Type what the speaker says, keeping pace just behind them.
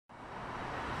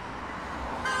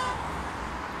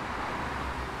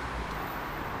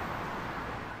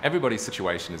Everybody's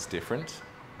situation is different.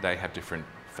 They have different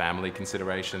family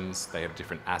considerations, they have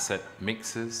different asset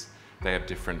mixes, they have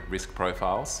different risk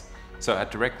profiles. So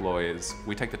at Direct Lawyers,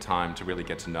 we take the time to really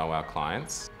get to know our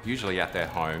clients, usually at their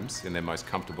homes, in their most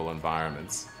comfortable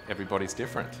environments. Everybody's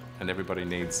different and everybody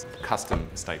needs custom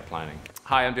estate planning.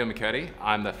 Hi, I'm Bill McCurdy.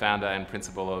 I'm the founder and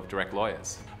principal of Direct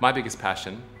Lawyers. My biggest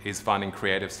passion is finding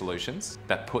creative solutions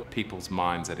that put people's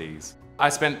minds at ease. I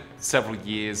spent several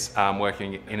years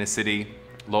working in a city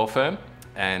law firm,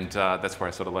 and that's where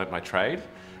I sort of learnt my trade.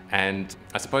 And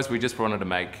I suppose we just wanted to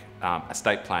make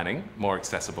estate planning more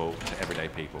accessible to everyday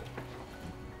people.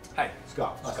 Hey,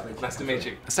 Scott, nice to meet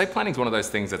you. Estate planning is one of those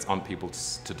things that's on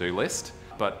people's to-do list,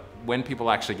 but when people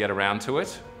actually get around to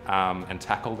it and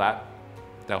tackle that,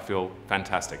 they'll feel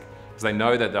fantastic because they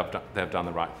know that they've done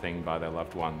the right thing by their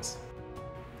loved ones.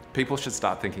 People should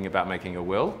start thinking about making a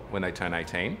will when they turn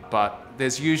 18, but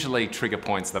there's usually trigger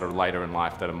points that are later in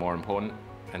life that are more important.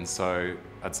 And so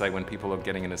I'd say when people are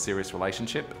getting in a serious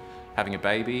relationship, having a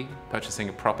baby, purchasing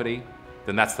a property,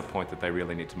 then that's the point that they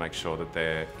really need to make sure that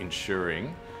they're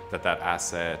ensuring that that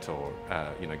asset or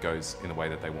goes in the way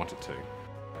that they want it to.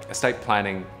 Estate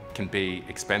planning can be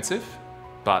expensive,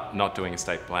 but not doing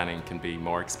estate planning can be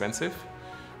more expensive.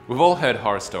 We've all heard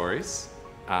horror stories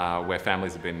where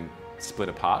families have been split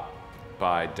apart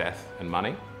by death and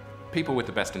money. People with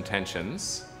the best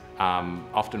intentions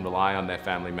often rely on their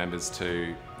family members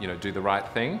to do the right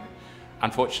thing.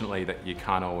 Unfortunately, that you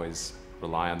can't always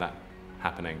rely on that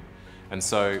happening. And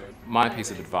so my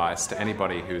piece of advice to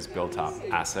anybody who's built up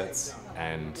assets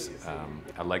and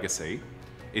a legacy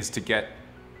is to get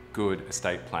good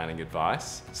estate planning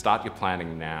advice. Start your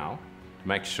planning now to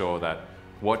make sure that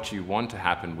what you want to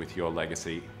happen with your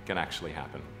legacy can actually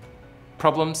happen.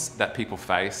 Problems that people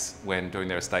face when doing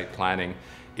their estate planning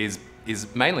is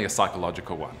mainly a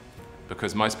psychological one,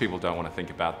 because most people don't want to think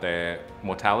about their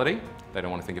mortality. They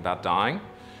don't want to think about dying.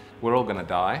 We're all going to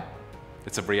die.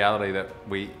 It's a reality that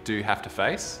we do have to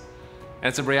face. And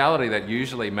it's a reality that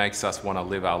usually makes us want to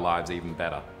live our lives even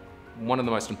better. One of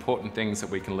the most important things that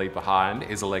we can leave behind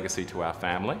is a legacy to our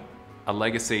family. A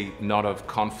legacy not of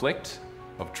conflict,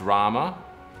 of drama,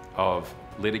 of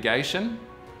litigation,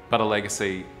 but a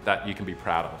legacy that you can be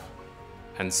proud of.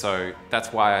 And so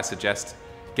that's why I suggest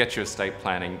get your estate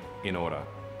planning in order.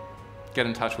 Get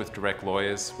in touch with Direct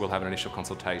Lawyers. We'll have an initial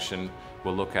consultation.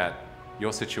 We'll look at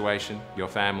your situation, your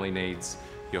family needs,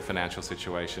 your financial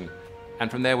situation. And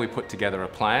from there we put together a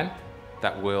plan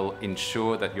that will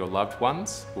ensure that your loved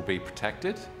ones will be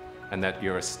protected and that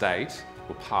your estate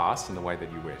will pass in the way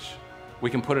that you wish.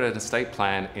 We can put an estate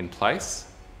plan in place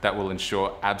that will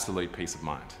ensure absolute peace of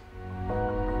mind.